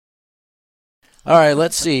All right,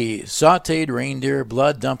 let's see. Sautéed reindeer,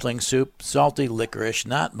 blood dumpling soup, salty licorice,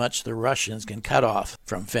 not much the Russians can cut off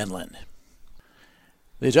from Finland.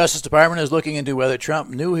 The Justice Department is looking into whether Trump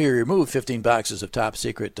knew he removed 15 boxes of top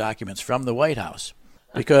secret documents from the White House,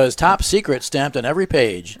 because top secret stamped on every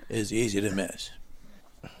page is easy to miss.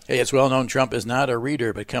 Hey, it's well known Trump is not a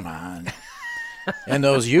reader, but come on. And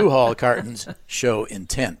those U-Haul cartons show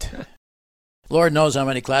intent. Lord knows how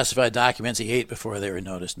many classified documents he ate before they were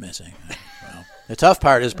noticed missing. Well, the tough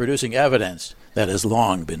part is producing evidence that has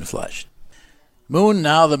long been flushed. Moon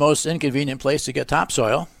now the most inconvenient place to get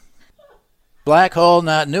topsoil. Black hole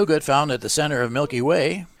not nougat found at the center of Milky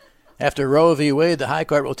Way. After Roe v. Wade, the High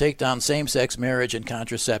Court will take down same-sex marriage and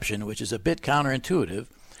contraception, which is a bit counterintuitive,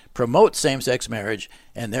 promote same-sex marriage,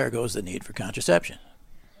 and there goes the need for contraception.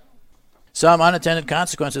 Some unintended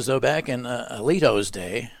consequences, though, back in Alito's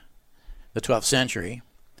day, the 12th century,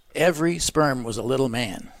 every sperm was a little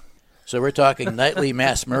man. So we're talking nightly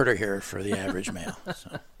mass murder here for the average male.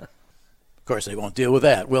 So, of course, they won't deal with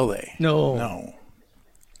that, will they? No.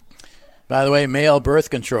 By the way, male birth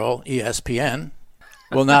control, ESPN,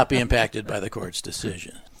 will not be impacted by the court's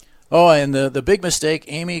decision. Oh, and the big mistake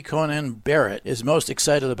Amy Coney Barrett is most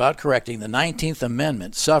excited about correcting, the 19th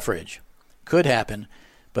Amendment, suffrage, could happen,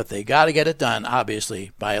 but they got to get it done,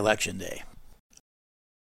 obviously, by Election Day.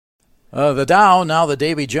 The Dow, now the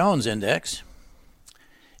Davy Jones Index,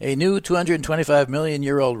 a new 225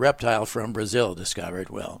 million-year-old reptile from Brazil discovered.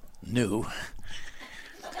 Well, new.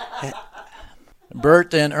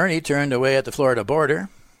 Bert and Ernie turned away at the Florida border.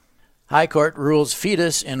 High Court rules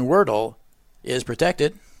fetus in Wordle is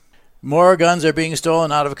protected. More guns are being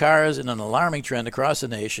stolen out of cars in an alarming trend across the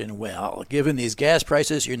nation. Well, given these gas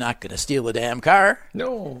prices, you're not going to steal a damn car.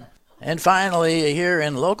 No. And finally, here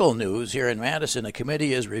in local news, here in Madison, a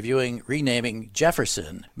committee is reviewing renaming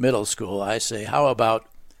Jefferson Middle School. I say, how about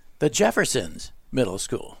the Jeffersons Middle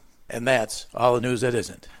School? And that's all the news that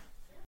isn't.